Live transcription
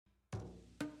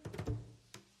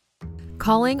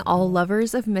Calling all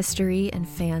lovers of mystery and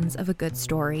fans of a good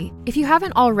story. If you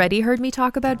haven't already heard me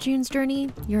talk about June's Journey,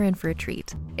 you're in for a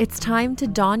treat. It's time to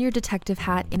don your detective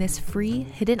hat in this free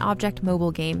hidden object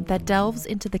mobile game that delves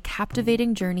into the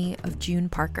captivating journey of June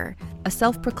Parker, a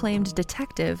self-proclaimed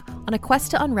detective on a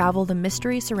quest to unravel the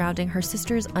mystery surrounding her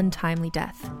sister's untimely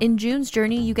death. In June's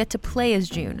Journey, you get to play as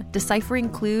June, deciphering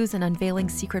clues and unveiling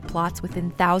secret plots within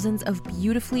thousands of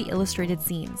beautifully illustrated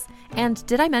scenes. And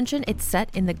did I mention it's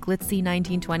set in the glitzy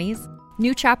 1920s?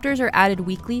 New chapters are added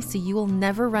weekly, so you will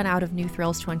never run out of new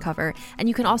thrills to uncover, and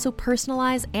you can also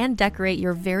personalize and decorate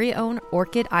your very own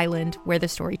Orchid Island where the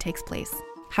story takes place.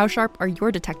 How sharp are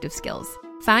your detective skills?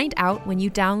 Find out when you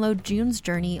download June's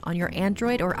Journey on your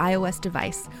Android or iOS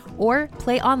device, or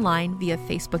play online via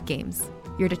Facebook Games.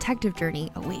 Your detective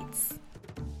journey awaits.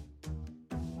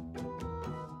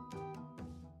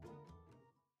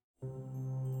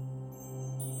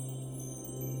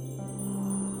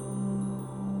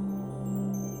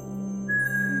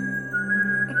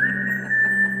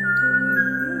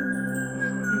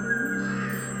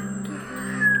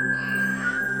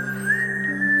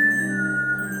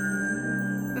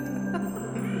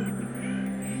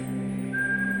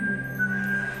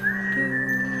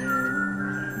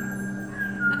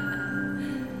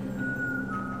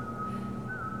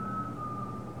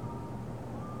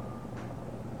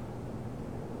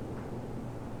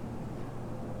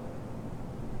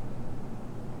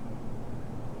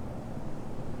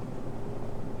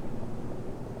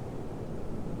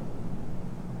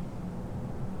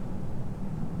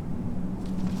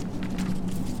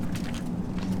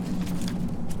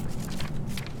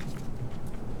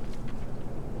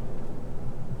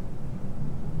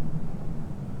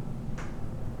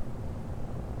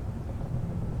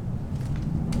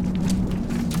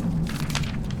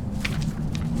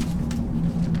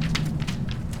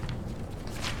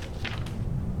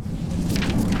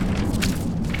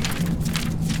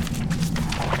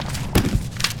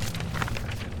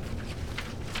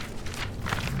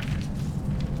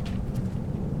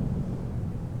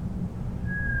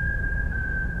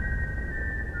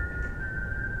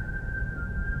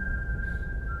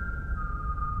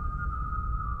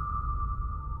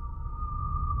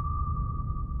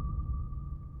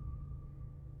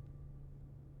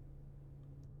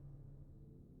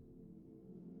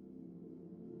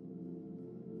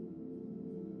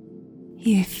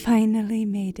 You finally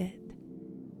made it.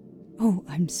 Oh,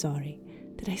 I'm sorry.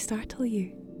 Did I startle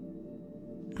you?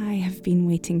 I have been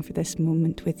waiting for this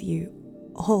moment with you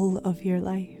all of your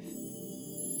life.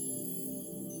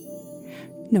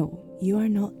 No, you are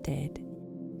not dead.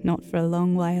 Not for a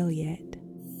long while yet.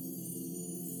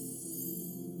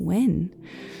 When?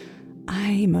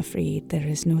 I'm afraid there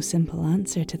is no simple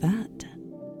answer to that.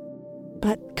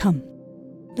 But come,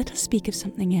 let us speak of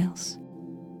something else.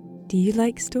 Do you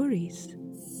like stories?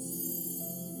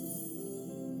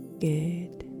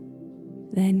 Good.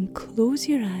 Then close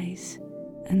your eyes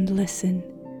and listen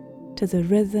to the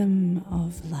rhythm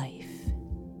of life.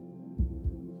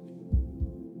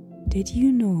 Did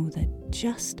you know that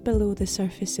just below the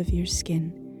surface of your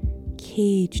skin,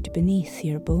 caged beneath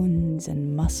your bones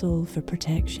and muscle for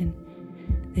protection,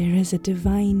 there is a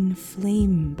divine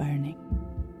flame burning?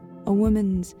 A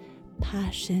woman's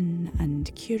passion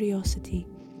and curiosity,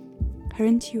 her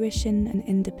intuition and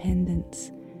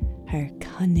independence, her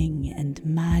cunning and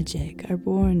magic are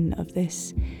born of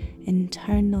this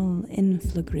internal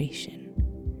inflagration.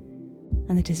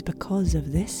 And it is because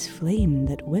of this flame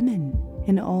that women,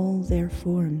 in all their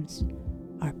forms,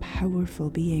 are powerful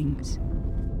beings.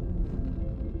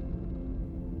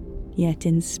 Yet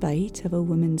in spite of a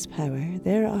woman's power,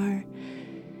 there are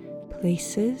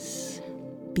places,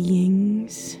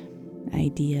 beings,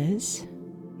 ideas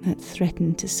that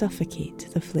threaten to suffocate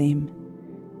the flame,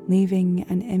 leaving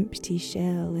an empty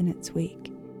shell in its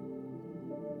wake.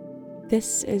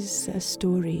 This is a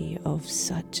story of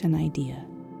such an idea.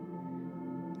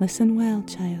 Listen well,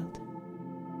 child.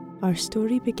 Our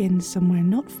story begins somewhere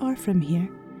not far from here,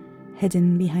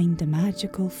 hidden behind a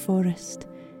magical forest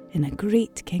in a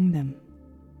great kingdom.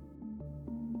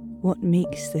 What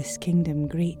makes this kingdom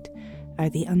great are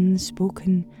the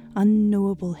unspoken,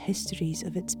 unknowable histories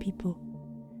of its people.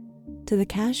 To the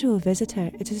casual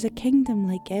visitor, it is a kingdom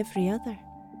like every other,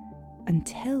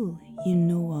 until you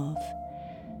know of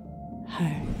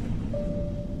her.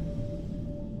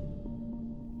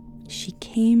 She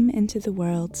came into the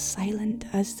world silent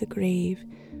as the grave,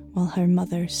 while her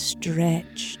mother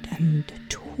stretched and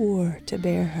tore to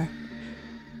bear her.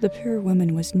 The poor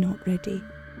woman was not ready.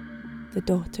 The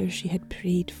daughter she had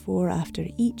prayed for after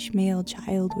each male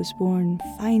child was born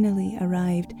finally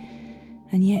arrived,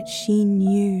 and yet she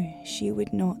knew she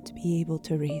would not be able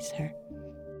to raise her.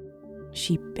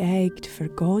 She begged for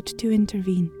God to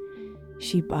intervene.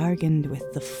 She bargained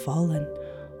with the fallen,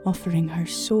 offering her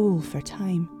soul for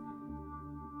time.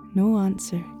 No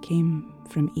answer came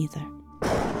from either.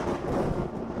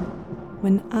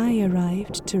 When I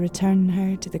arrived to return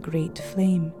her to the great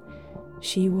flame,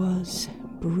 she was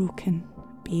broken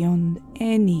beyond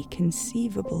any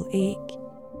conceivable ache.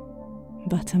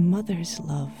 But a mother's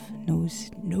love knows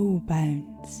no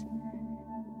bounds.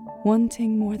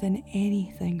 Wanting more than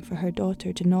anything for her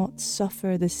daughter to not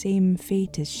suffer the same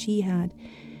fate as she had,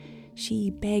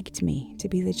 she begged me to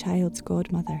be the child's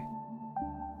godmother.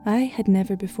 I had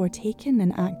never before taken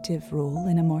an active role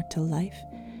in a mortal life,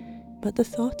 but the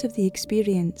thought of the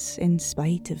experience, in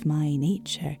spite of my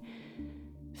nature,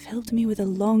 filled me with a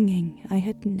longing I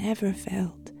had never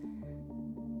felt.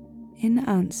 In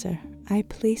answer, I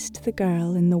placed the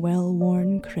girl in the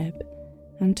well-worn crib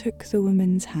and took the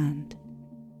woman's hand.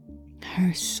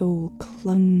 Her soul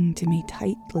clung to me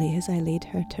tightly as I laid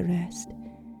her to rest.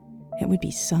 It would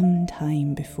be some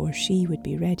time before she would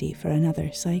be ready for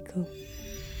another cycle.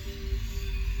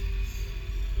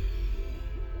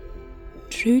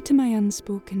 True to my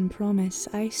unspoken promise,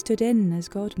 I stood in as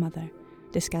godmother,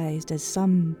 disguised as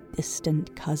some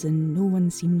distant cousin no one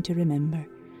seemed to remember.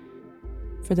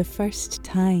 For the first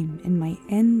time in my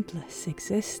endless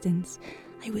existence,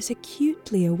 I was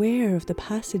acutely aware of the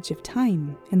passage of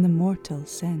time in the mortal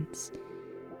sense.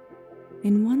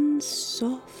 In one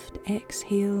soft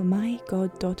exhale, my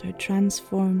goddaughter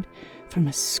transformed from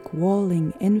a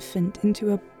squalling infant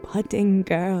into a budding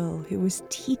girl who was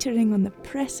teetering on the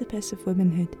precipice of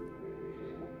womanhood.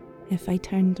 If I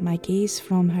turned my gaze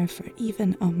from her for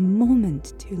even a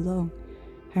moment too long,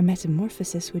 her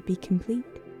metamorphosis would be complete.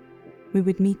 We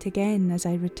would meet again as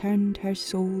I returned her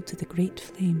soul to the great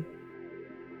flame.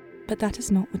 But that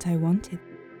is not what I wanted.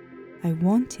 I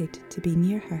wanted to be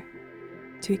near her,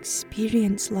 to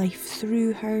experience life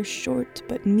through her short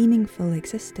but meaningful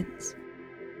existence,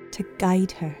 to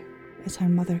guide her as her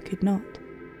mother could not.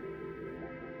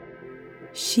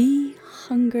 She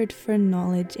hungered for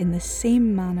knowledge in the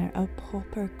same manner a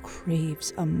pauper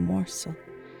craves a morsel.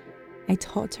 I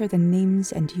taught her the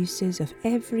names and uses of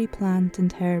every plant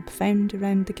and herb found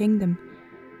around the kingdom,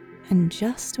 and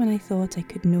just when I thought I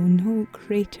could know no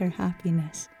greater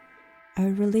happiness, our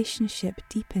relationship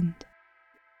deepened.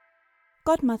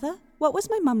 Godmother, what was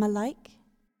my mama like?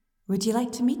 Would you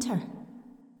like to meet her?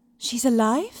 She's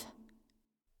alive?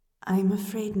 I'm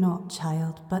afraid not,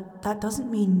 child, but that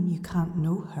doesn't mean you can't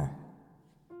know her.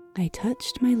 I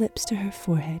touched my lips to her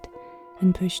forehead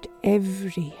and pushed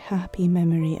every happy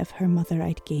memory of her mother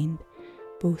I'd gained,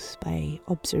 both by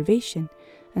observation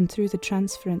and through the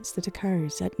transference that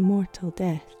occurs at mortal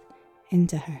death,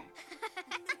 into her.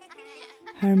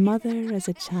 Her mother as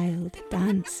a child,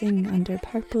 dancing under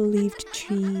purple-leaved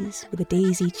trees with a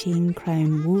daisy chain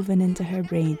crown woven into her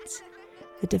braids,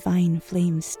 the divine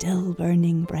flame still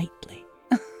burning brightly.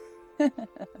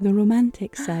 The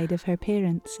romantic side of her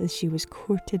parents as she was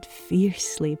courted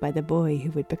fiercely by the boy who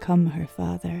would become her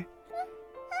father.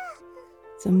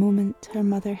 The moment her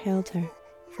mother held her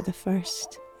for the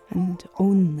first and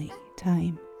only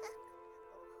time.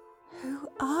 Who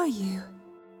are you?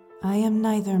 I am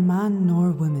neither man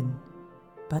nor woman,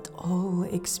 but all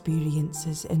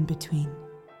experiences in between.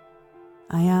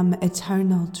 I am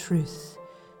eternal truth,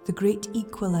 the great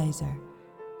equalizer,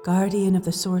 guardian of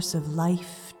the source of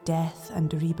life, death,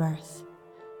 and rebirth.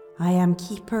 I am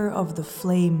keeper of the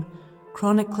flame,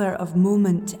 chronicler of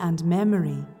moment and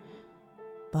memory.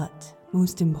 But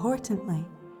most importantly,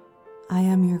 I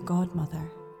am your godmother.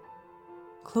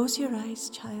 Close your eyes,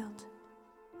 child.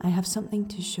 I have something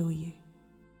to show you.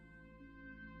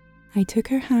 I took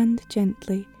her hand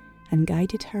gently and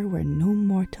guided her where no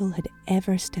mortal had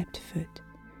ever stepped foot.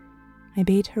 I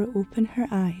bade her open her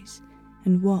eyes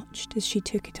and watched as she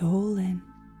took it all in.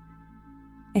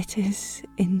 It is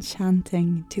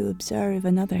enchanting to observe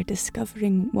another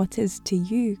discovering what is to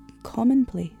you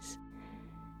commonplace.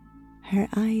 Her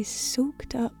eyes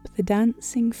soaked up the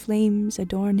dancing flames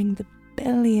adorning the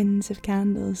billions of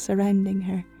candles surrounding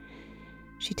her.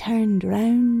 She turned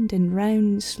round and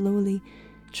round slowly,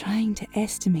 trying to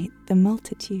estimate the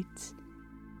multitudes.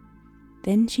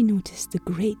 Then she noticed the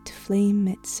great flame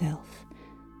itself,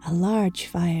 a large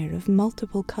fire of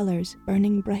multiple colours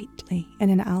burning brightly in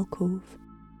an alcove.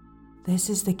 This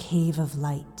is the cave of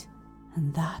light,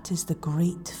 and that is the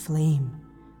great flame,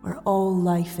 where all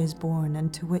life is born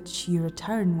and to which you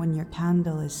return when your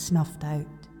candle is snuffed out.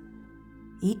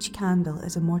 Each candle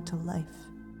is a mortal life.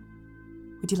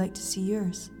 Would you like to see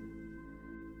yours?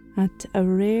 At a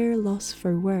rare loss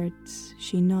for words,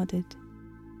 she nodded.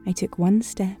 I took one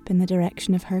step in the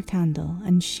direction of her candle,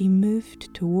 and she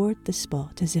moved toward the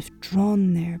spot as if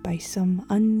drawn there by some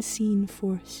unseen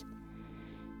force.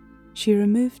 She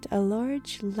removed a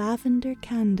large lavender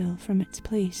candle from its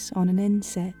place on an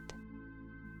inset.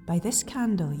 By this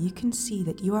candle, you can see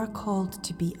that you are called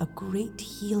to be a great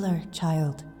healer,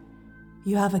 child.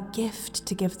 You have a gift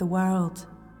to give the world.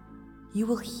 You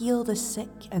will heal the sick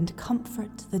and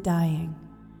comfort the dying.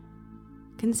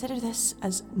 Consider this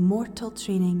as mortal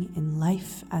training in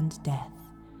life and death,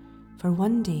 for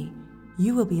one day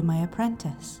you will be my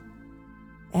apprentice.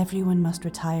 Everyone must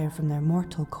retire from their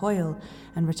mortal coil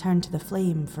and return to the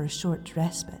flame for a short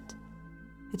respite.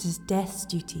 It is death's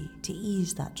duty to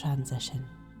ease that transition.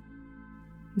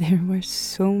 There were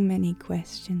so many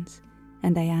questions,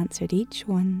 and I answered each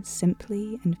one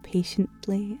simply and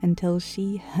patiently until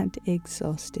she had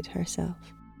exhausted herself.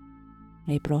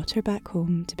 I brought her back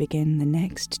home to begin the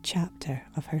next chapter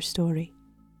of her story.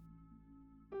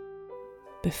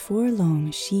 Before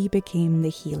long, she became the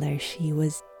healer she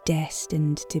was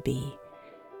destined to be.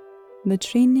 The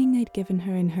training I'd given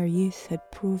her in her youth had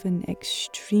proven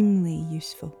extremely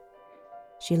useful.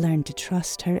 She learned to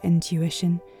trust her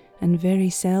intuition, and very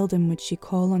seldom would she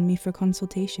call on me for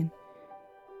consultation.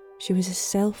 She was a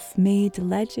self-made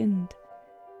legend.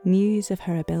 News of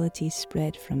her abilities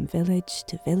spread from village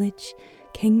to village,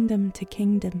 kingdom to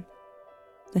kingdom.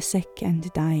 The sick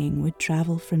and dying would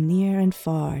travel from near and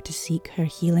far to seek her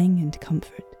healing and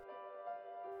comfort.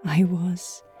 I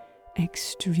was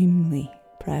extremely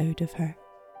proud of her.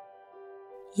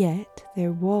 Yet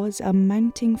there was a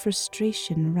mounting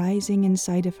frustration rising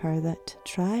inside of her that,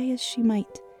 try as she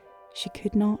might, she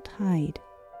could not hide.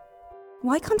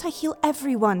 Why can't I heal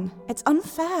everyone? It's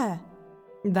unfair.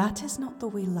 That is not the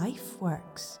way life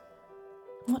works.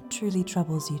 What truly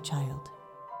troubles you, child?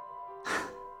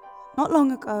 Not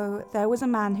long ago, there was a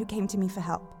man who came to me for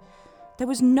help. There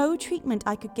was no treatment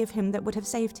I could give him that would have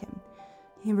saved him.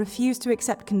 He refused to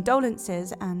accept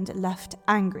condolences and left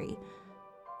angry.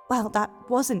 Well, that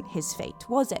wasn't his fate,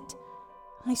 was it?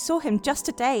 I saw him just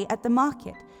today at the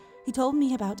market. He told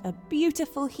me about a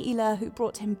beautiful healer who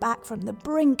brought him back from the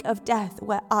brink of death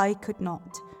where I could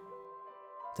not.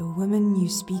 The woman you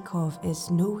speak of is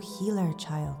no healer,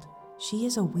 child. She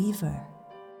is a weaver.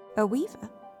 A weaver?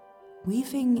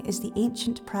 Weaving is the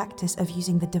ancient practice of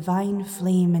using the divine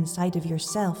flame inside of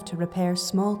yourself to repair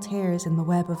small tears in the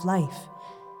web of life.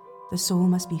 The soul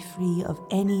must be free of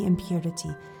any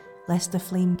impurity, lest the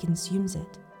flame consumes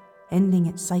it, ending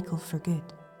its cycle for good.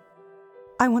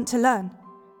 I want to learn.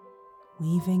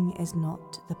 Weaving is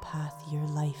not the path your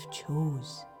life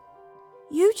chose.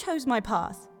 You chose my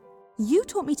path. You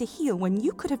taught me to heal when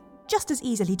you could have just as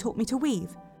easily taught me to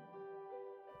weave.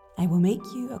 I will make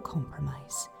you a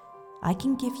compromise. I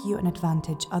can give you an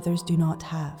advantage others do not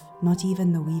have, not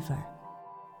even the weaver.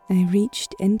 I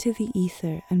reached into the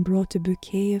ether and brought a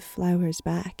bouquet of flowers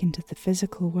back into the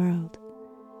physical world.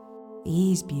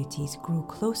 These beauties grow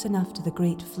close enough to the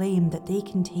great flame that they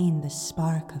contain the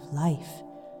spark of life.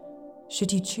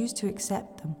 Should you choose to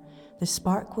accept them, the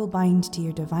spark will bind to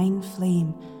your divine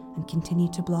flame and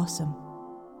continue to blossom.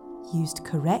 Used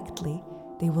correctly,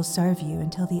 they will serve you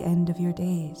until the end of your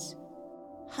days.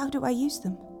 How do I use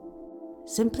them?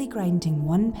 Simply grinding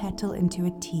one petal into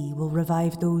a tea will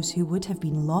revive those who would have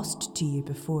been lost to you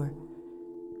before.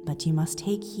 But you must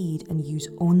take heed and use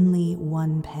only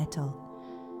one petal.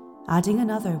 Adding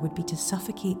another would be to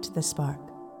suffocate the spark.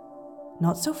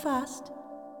 Not so fast.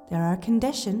 There are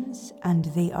conditions, and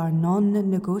they are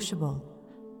non-negotiable.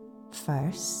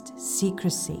 First,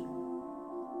 secrecy.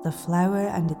 The flower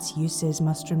and its uses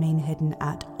must remain hidden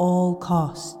at all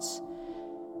costs.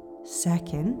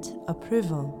 Second,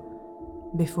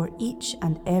 approval. Before each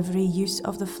and every use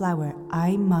of the flower,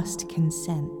 I must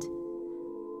consent.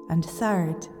 And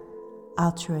third,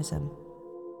 altruism.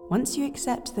 Once you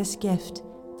accept this gift,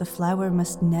 the flower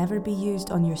must never be used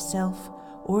on yourself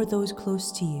or those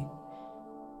close to you.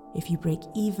 If you break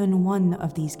even one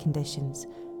of these conditions,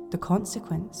 the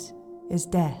consequence is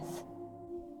death.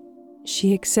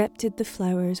 She accepted the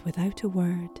flowers without a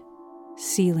word,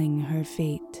 sealing her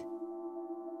fate.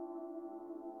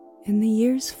 In the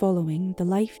years following, the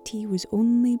life tea was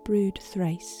only brewed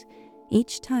thrice,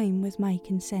 each time with my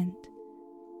consent.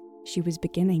 She was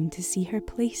beginning to see her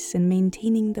place in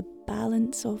maintaining the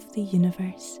balance of the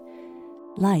universe.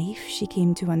 Life, she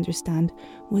came to understand,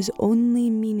 was only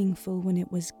meaningful when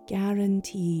it was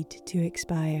guaranteed to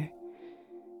expire.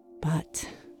 But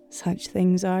such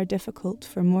things are difficult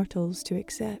for mortals to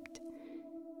accept.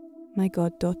 My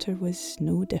goddaughter was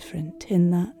no different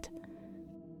in that.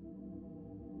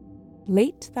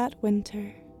 Late that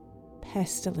winter,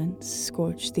 pestilence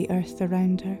scorched the earth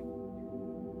around her.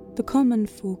 The common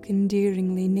folk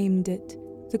endearingly named it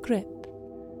the grip,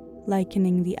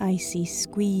 likening the icy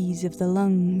squeeze of the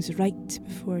lungs right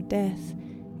before death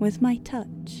with my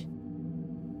touch.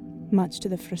 Much to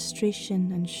the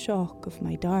frustration and shock of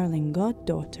my darling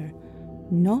goddaughter,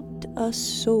 not a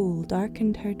soul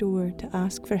darkened her door to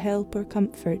ask for help or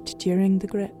comfort during the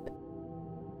grip.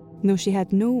 Though she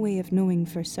had no way of knowing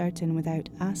for certain without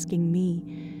asking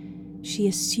me, she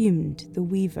assumed the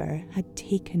weaver had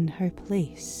taken her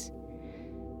place.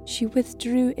 She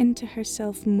withdrew into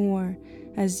herself more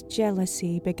as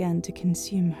jealousy began to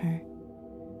consume her.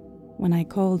 When I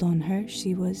called on her,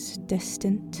 she was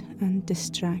distant and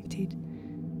distracted,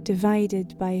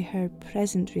 divided by her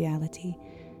present reality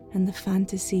and the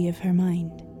fantasy of her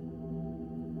mind.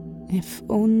 If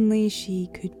only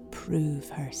she could prove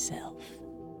herself.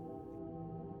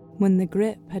 When the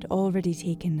grip had already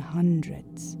taken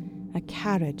hundreds, a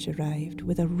carriage arrived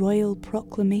with a royal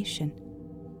proclamation.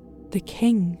 The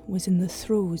king was in the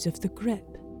throes of the grip,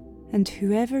 and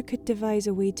whoever could devise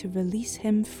a way to release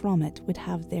him from it would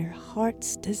have their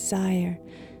heart's desire,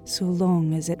 so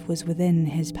long as it was within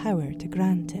his power to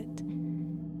grant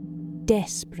it.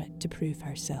 Desperate to prove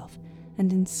herself,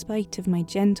 and in spite of my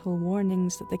gentle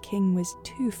warnings that the king was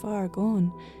too far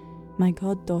gone, my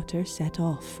goddaughter set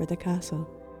off for the castle.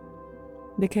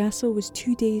 The castle was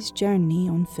 2 days' journey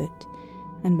on foot,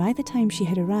 and by the time she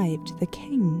had arrived, the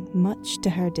king, much to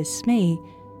her dismay,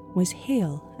 was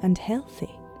hale and healthy.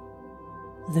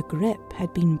 The grip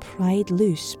had been pried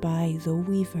loose by the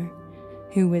weaver,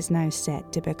 who was now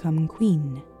set to become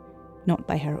queen, not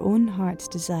by her own heart's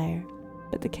desire,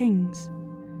 but the king's.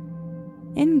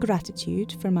 In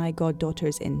gratitude for my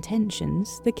goddaughter's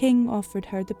intentions, the king offered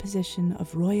her the position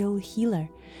of royal healer,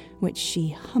 which she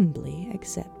humbly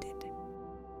accepted.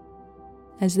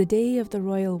 As the day of the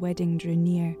royal wedding drew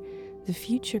near, the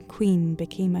future queen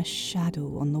became a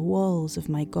shadow on the walls of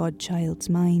my godchild's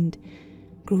mind,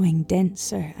 growing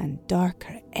denser and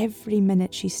darker every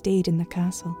minute she stayed in the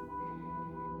castle.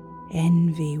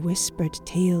 Envy whispered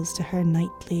tales to her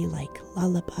nightly like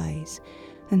lullabies,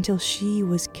 until she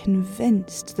was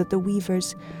convinced that the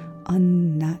weaver's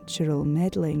unnatural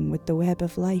meddling with the web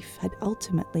of life had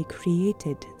ultimately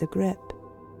created the grip.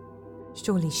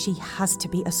 Surely she has to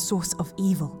be a source of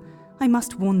evil. I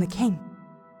must warn the king.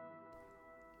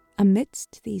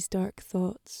 Amidst these dark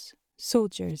thoughts,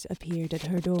 soldiers appeared at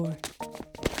her door.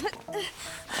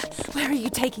 Where are you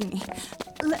taking me?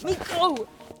 Let me go!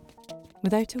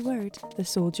 Without a word, the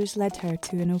soldiers led her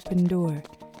to an open door,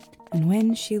 and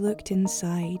when she looked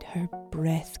inside, her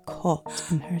breath caught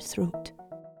in her throat.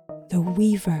 The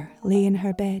weaver lay in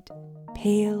her bed,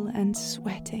 pale and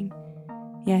sweating,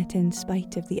 yet in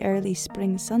spite of the early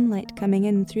spring sunlight coming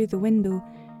in through the window,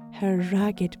 her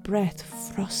ragged breath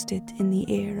frosted in the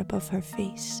air above her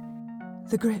face.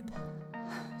 The grip.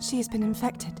 She has been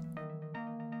infected.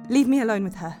 Leave me alone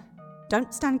with her.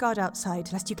 Don't stand guard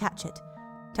outside, lest you catch it.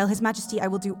 Tell His Majesty I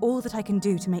will do all that I can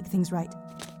do to make things right.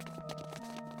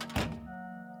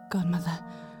 Godmother,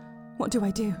 what do I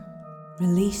do?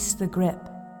 Release the grip.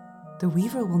 The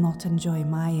weaver will not enjoy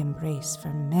my embrace for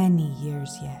many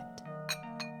years yet.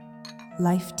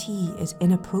 Life tea is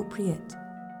inappropriate.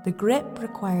 The grip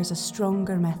requires a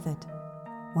stronger method.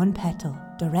 1 petal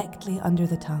directly under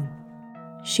the tongue.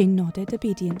 She nodded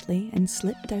obediently and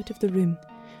slipped out of the room,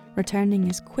 returning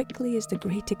as quickly as the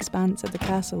great expanse of the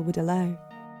castle would allow.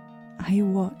 I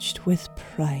watched with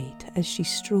pride as she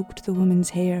stroked the woman's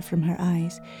hair from her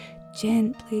eyes,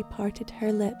 gently parted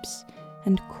her lips,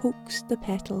 and coaxed the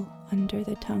petal under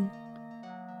the tongue.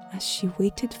 As she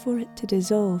waited for it to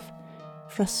dissolve,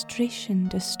 frustration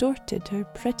distorted her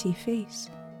pretty face.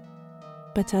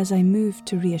 But as I moved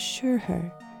to reassure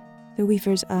her, the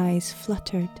weaver's eyes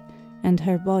fluttered and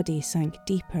her body sank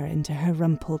deeper into her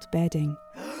rumpled bedding.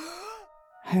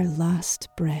 Her last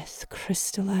breath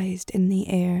crystallized in the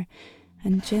air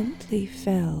and gently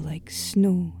fell like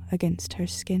snow against her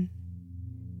skin.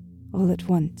 All at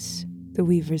once, the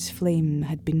weaver's flame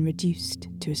had been reduced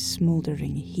to a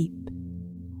smouldering heap.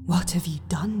 What have you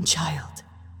done, child?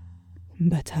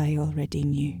 But I already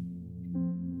knew.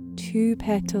 2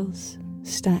 petals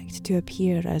stacked to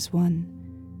appear as one.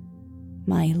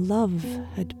 My love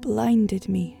had blinded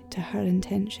me to her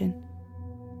intention.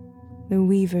 The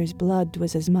weaver's blood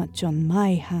was as much on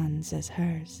my hands as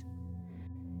hers.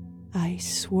 I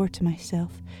swore to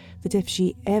myself that if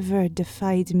she ever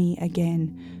defied me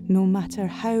again, no matter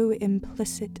how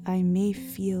implicit I may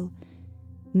feel,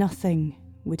 nothing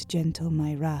would gentle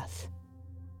my wrath.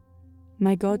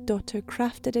 My goddaughter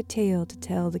crafted a tale to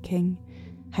tell the king,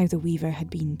 how the weaver had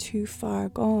been too far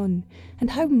gone, and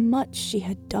how much she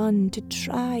had done to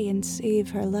try and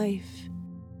save her life.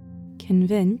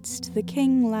 Convinced, the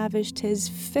king lavished his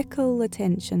fickle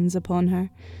attentions upon her,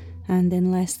 and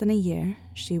in less than a year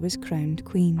she was crowned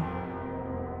queen.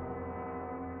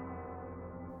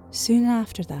 Soon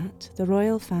after that, the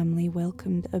royal family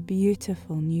welcomed a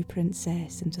beautiful new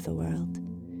princess into the world.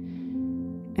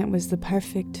 It was the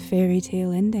perfect fairy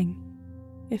tale ending,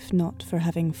 if not for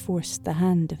having forced the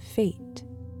hand of fate.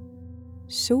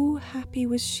 So happy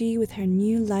was she with her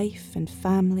new life and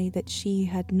family that she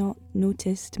had not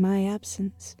noticed my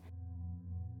absence.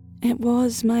 It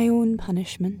was my own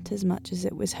punishment as much as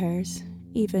it was hers,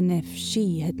 even if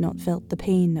she had not felt the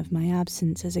pain of my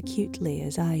absence as acutely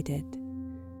as I did.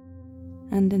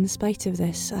 And in spite of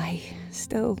this, I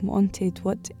still wanted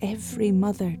what every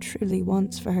mother truly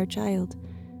wants for her child,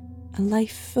 a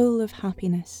life full of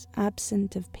happiness,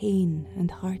 absent of pain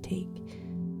and heartache.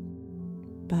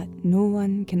 But no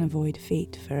one can avoid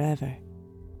fate forever,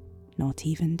 not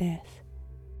even death.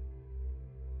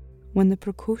 When the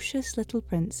precocious little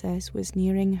princess was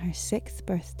nearing her 6th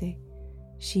birthday,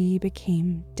 she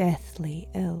became deathly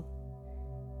ill.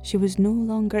 She was no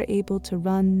longer able to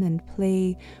run and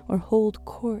play or hold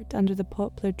court under the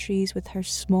poplar trees with her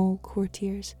small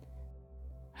courtiers.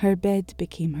 Her bed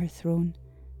became her throne,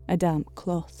 a damp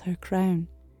cloth her crown.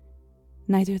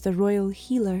 Neither the royal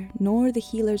healer nor the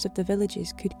healers of the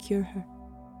villages could cure her.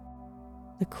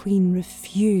 The queen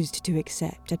refused to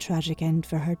accept a tragic end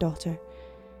for her daughter.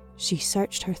 She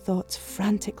searched her thoughts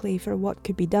frantically for what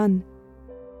could be done.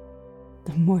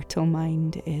 The mortal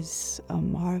mind is a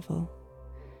marvel.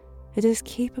 It is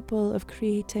capable of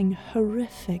creating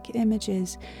horrific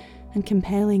images and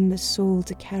compelling the soul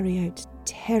to carry out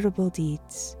terrible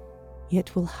deeds,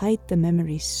 yet will hide the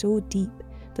memory so deep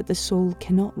that the soul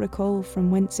cannot recall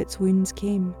from whence its wounds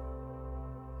came.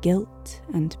 Guilt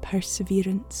and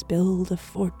perseverance build a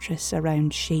fortress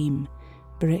around shame,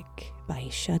 brick by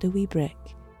shadowy brick.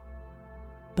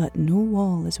 But no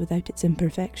wall is without its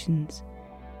imperfections,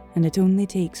 and it only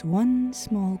takes one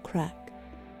small crack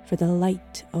for the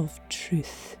light of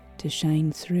truth to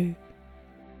shine through.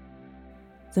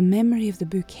 The memory of the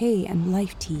bouquet and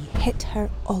life tea hit her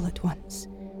all at once.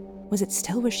 Was it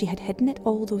still where she had hidden it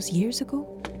all those years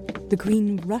ago? The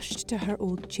queen rushed to her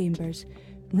old chambers,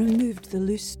 removed the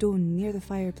loose stone near the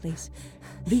fireplace,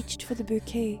 reached for the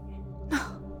bouquet.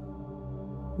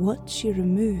 What she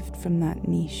removed from that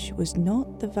niche was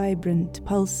not the vibrant,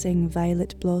 pulsing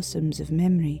violet blossoms of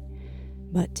memory,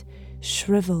 but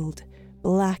shriveled,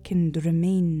 blackened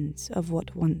remains of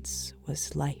what once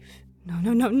was life.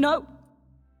 No!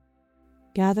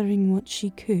 Gathering what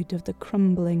she could of the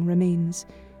crumbling remains,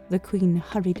 the queen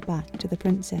hurried back to the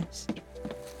princess.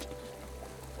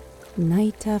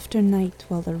 Night after night,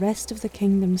 while the rest of the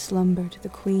kingdom slumbered, the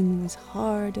queen was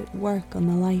hard at work on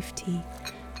the life tea.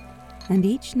 And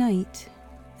each night,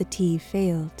 the tea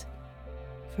failed.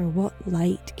 For what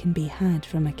light can be had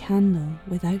from a candle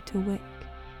without a wick?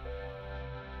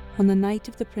 On the night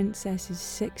of the princess's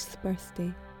 6th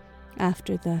birthday,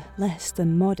 after the less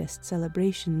than modest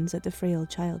celebrations at the frail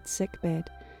child's sickbed,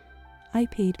 I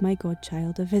paid my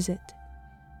godchild a visit.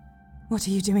 What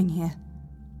are you doing here?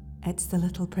 It's the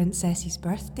little princess's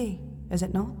birthday, is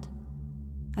it not?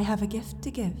 I have a gift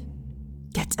to give.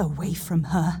 Get away from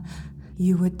her.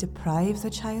 You would deprive the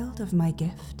child of my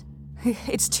gift?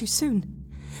 It's too soon.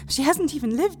 She hasn't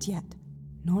even lived yet.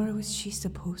 Nor was she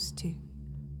supposed to.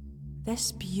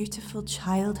 This beautiful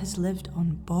child has lived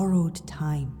on borrowed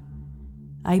time.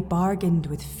 I bargained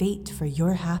with fate for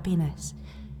your happiness.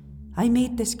 I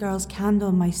made this girl's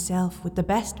candle myself with the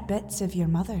best bits of your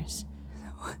mother's.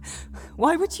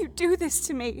 Why would you do this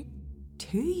to me?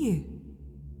 To you?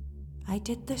 I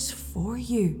did this for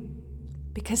you,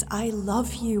 because I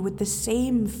love you with the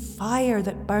same fire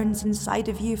that burns inside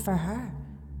of you for her.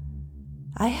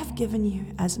 I have given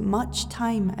you as much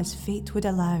time as fate would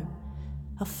allow,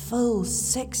 a full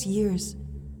 6 years.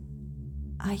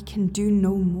 I can do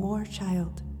no more,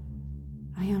 child.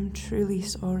 I am truly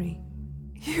sorry.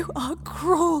 You are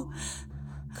cruel.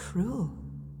 Cruel?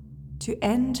 To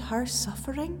end her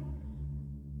suffering?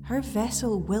 Her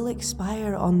vessel will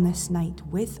expire on this night,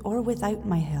 with or without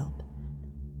my help.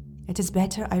 It is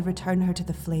better I return her to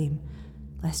the flame,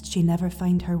 lest she never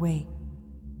find her way.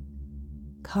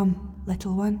 Come,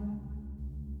 little one.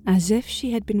 As if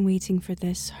she had been waiting for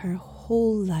this her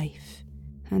whole life,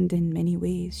 and in many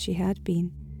ways she had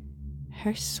been,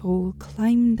 her soul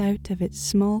climbed out of its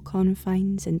small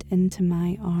confines and into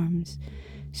my arms,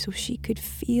 so she could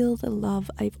feel the love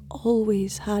I've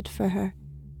always had for her,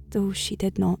 though she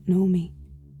did not know me.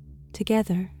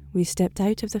 Together, we stepped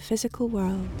out of the physical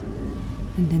world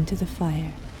and into the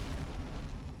fire.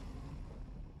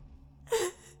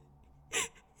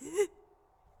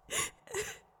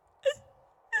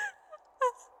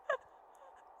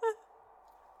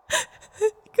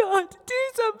 God, do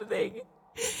something.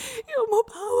 You're more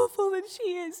powerful than she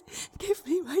is. Give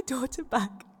me my daughter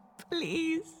back,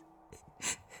 please.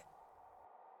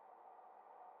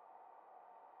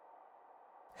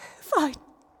 Fine.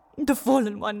 The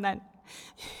fallen one, then.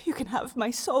 You can have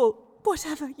my soul.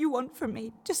 Whatever you want from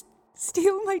me. Just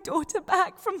steal my daughter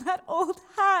back from that old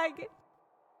hag.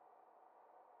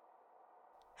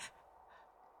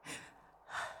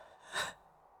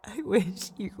 I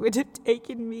wish you would have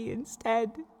taken me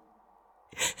instead.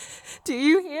 Do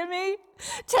you hear me?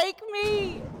 Take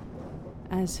me!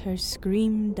 As her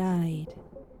scream died,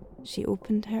 she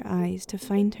opened her eyes to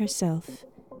find herself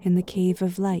in the cave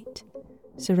of light,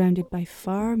 surrounded by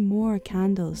far more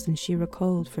candles than she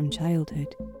recalled from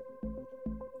childhood.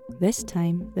 This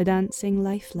time, the dancing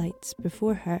life lights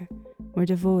before her were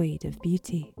devoid of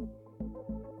beauty.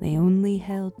 They only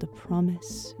held the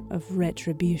promise of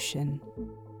retribution.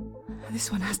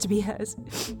 This one has to be hers.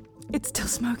 It's still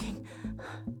smoking.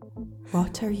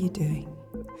 What are you doing?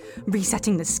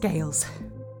 Resetting the scales.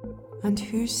 And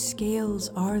whose scales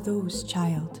are those,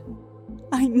 child?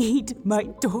 I need my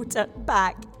daughter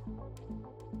back.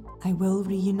 I will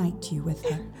reunite you with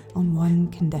her on one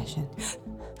condition.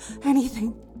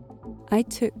 Anything. I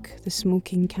took the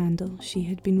smoking candle she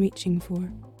had been reaching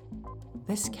for.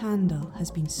 This candle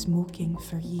has been smoking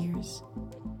for years.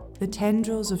 The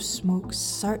tendrils of smoke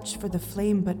search for the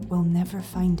flame but will never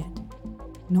find it.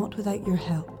 Not without your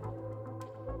help.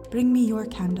 Bring me your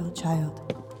candle, child.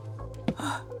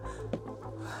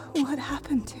 What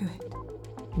happened to it?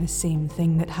 The same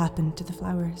thing that happened to the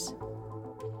flowers.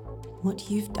 What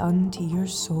you've done to your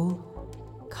soul,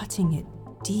 cutting it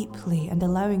deeply and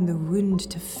allowing the wound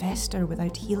to fester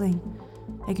without healing,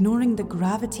 ignoring the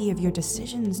gravity of your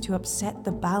decisions to upset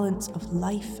the balance of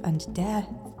life and death.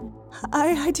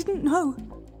 I didn't know.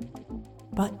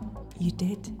 But you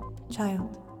did,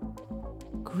 child.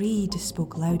 Greed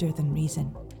spoke louder than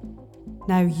reason.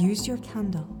 Now use your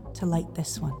candle to light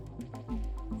this one.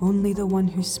 Only the one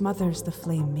who smothers the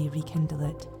flame may rekindle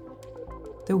it.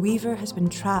 The weaver has been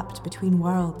trapped between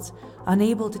worlds,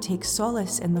 unable to take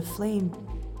solace in the flame.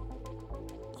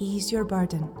 Ease your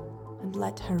burden and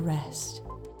let her rest.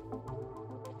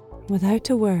 Without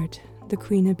a word, the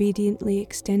queen obediently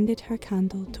extended her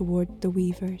candle toward the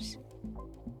weavers.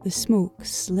 The smoke,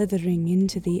 slithering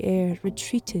into the air,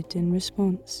 retreated in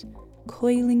response,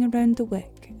 coiling around the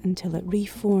wick until it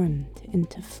reformed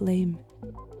into flame.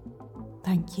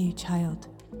 Thank you, child.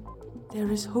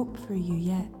 There is hope for you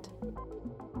yet.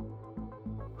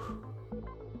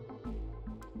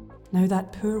 Now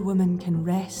that poor woman can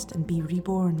rest and be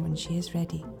reborn when she is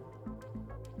ready.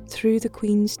 Through the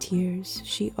queen's tears,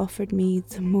 she offered me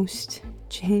the most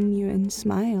genuine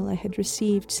smile I had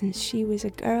received since she was a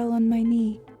girl on my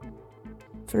knee.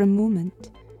 For a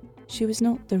moment, she was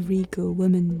not the regal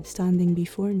woman standing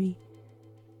before me,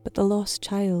 but the lost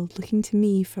child looking to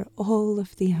me for all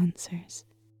of the answers.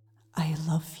 I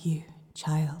love you,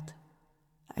 child.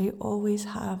 I always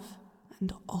have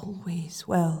and always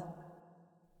will.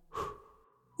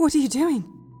 What are you doing?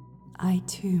 I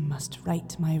too must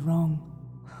right my wrong.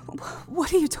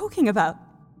 What are you talking about?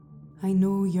 I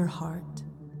know your heart.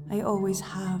 I always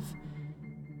have.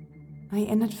 I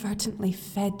inadvertently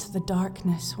fed to the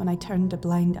darkness when I turned a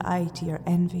blind eye to your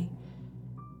envy.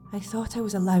 I thought I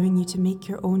was allowing you to make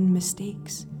your own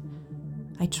mistakes.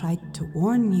 I tried to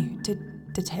warn you, to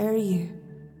deter you.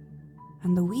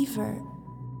 And the weaver,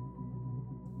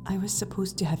 I was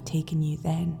supposed to have taken you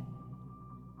then.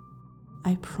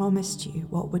 I promised you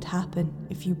what would happen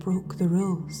if you broke the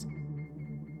rules.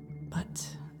 But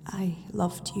I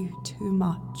loved you too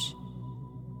much.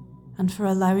 And for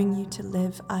allowing you to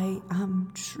live, I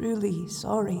am truly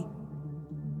sorry.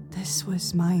 This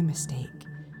was my mistake.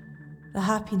 The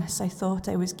happiness I thought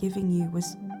I was giving you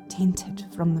was tainted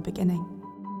from the beginning.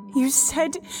 You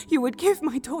said you would give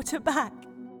my daughter back.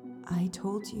 I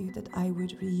told you that I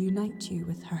would reunite you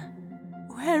with her.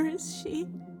 Where is she?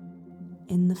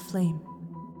 In the flame.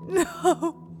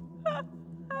 No.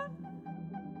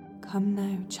 Come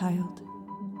now, child.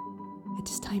 It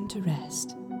is time to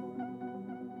rest.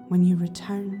 When you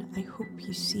return, I hope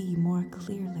you see more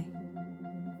clearly.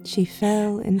 She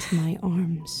fell into my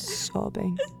arms,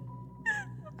 sobbing.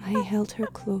 I held her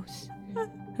close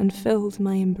and filled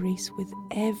my embrace with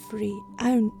every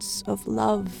ounce of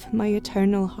love my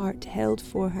eternal heart held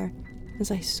for her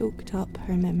as I soaked up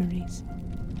her memories.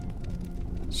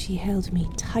 She held me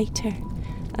tighter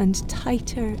and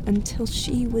tighter until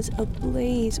she was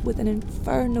ablaze with an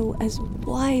inferno as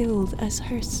wild as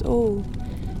her soul,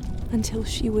 until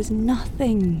she was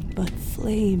nothing but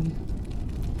flame.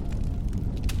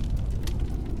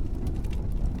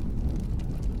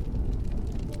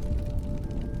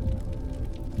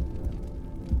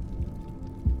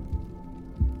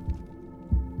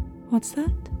 What's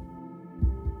that?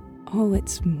 Oh,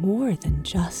 it's more than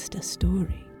just a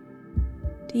story.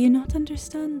 Do you not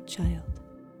understand, child?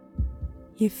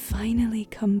 You've finally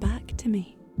come back to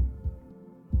me.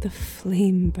 The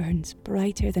flame burns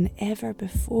brighter than ever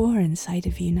before inside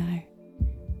of you now.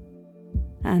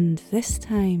 And this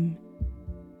time,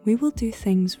 we will do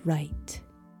things right.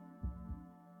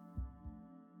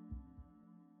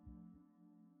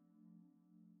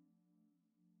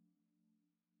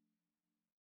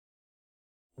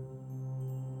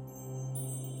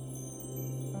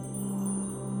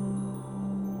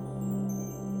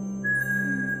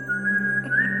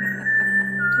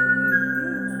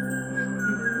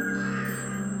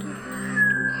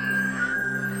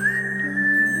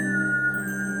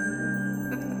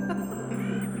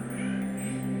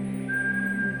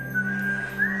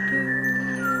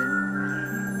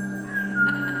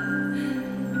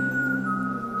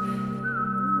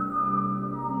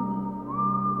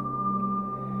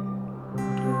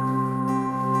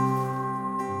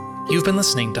 You've been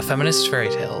listening to Feminist Fairy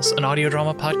Tales, an audio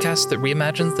drama podcast that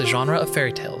reimagines the genre of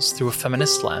fairy tales through a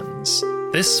feminist lens.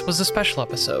 This was a special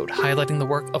episode highlighting the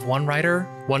work of one writer,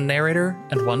 one narrator,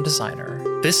 and one designer.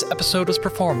 This episode was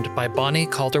performed by Bonnie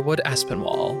Calderwood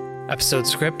Aspinwall. Episode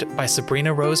script by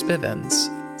Sabrina Rose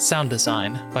Bivens. Sound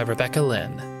design by Rebecca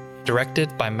Lynn.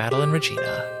 Directed by Madeline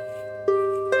Regina.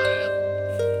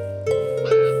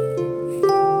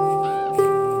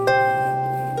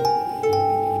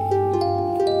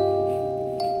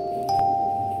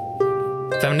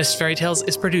 Feminist Fairy Tales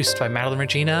is produced by Madeline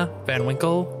Regina, Van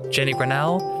Winkle, Jenny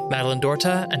Grinnell, Madeline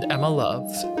Dorta, and Emma Love.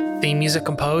 Theme music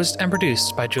composed and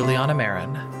produced by Juliana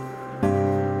Marin.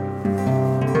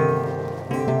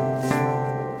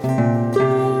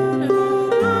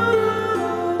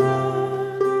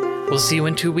 We'll see you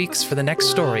in 2 weeks for the next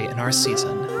story in our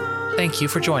season. Thank you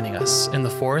for joining us in the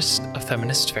Forest of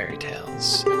Feminist Fairy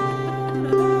Tales.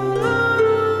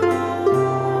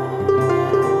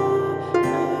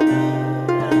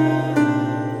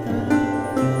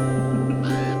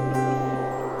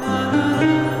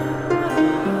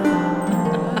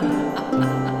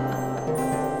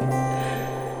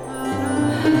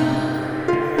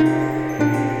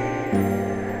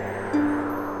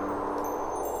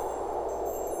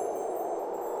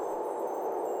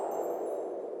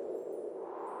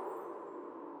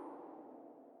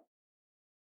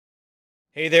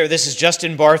 Hey there, this is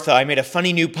Justin Bartha. I made a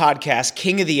funny new podcast,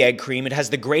 King of the Egg Cream. It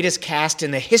has the greatest cast in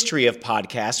the history of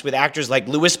podcasts with actors like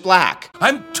Louis Black.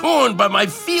 I'm torn by my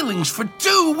feelings for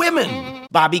two women.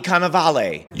 Bobby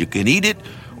Cannavale. You can eat it,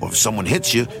 or if someone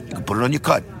hits you, you can put it on your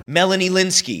cut. Melanie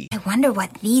Linsky. I wonder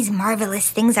what these marvelous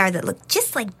things are that look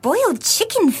just like boiled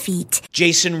chicken feet.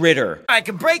 Jason Ritter. I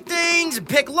can break things and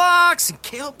pick locks and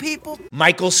kill people.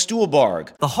 Michael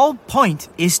Stuhlbarg. The whole point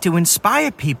is to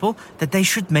inspire people that they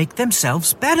should make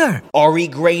themselves better. Ari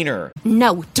Grainer.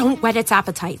 No, don't whet its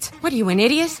appetite. What are you, an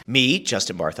idiot? Me,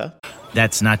 Justin Bartha.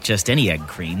 That's not just any egg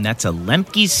cream, that's a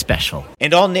Lemke's special.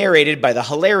 And all narrated by the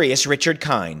hilarious Richard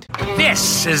Kind.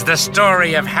 This is the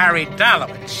story of Harry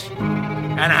Dalowitz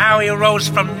and how he rose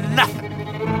from nothing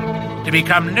to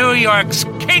become New York's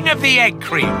King of the Egg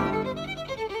Cream.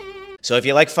 So if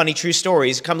you like funny true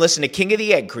stories, come listen to King of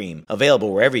the Egg Cream,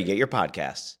 available wherever you get your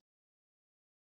podcasts.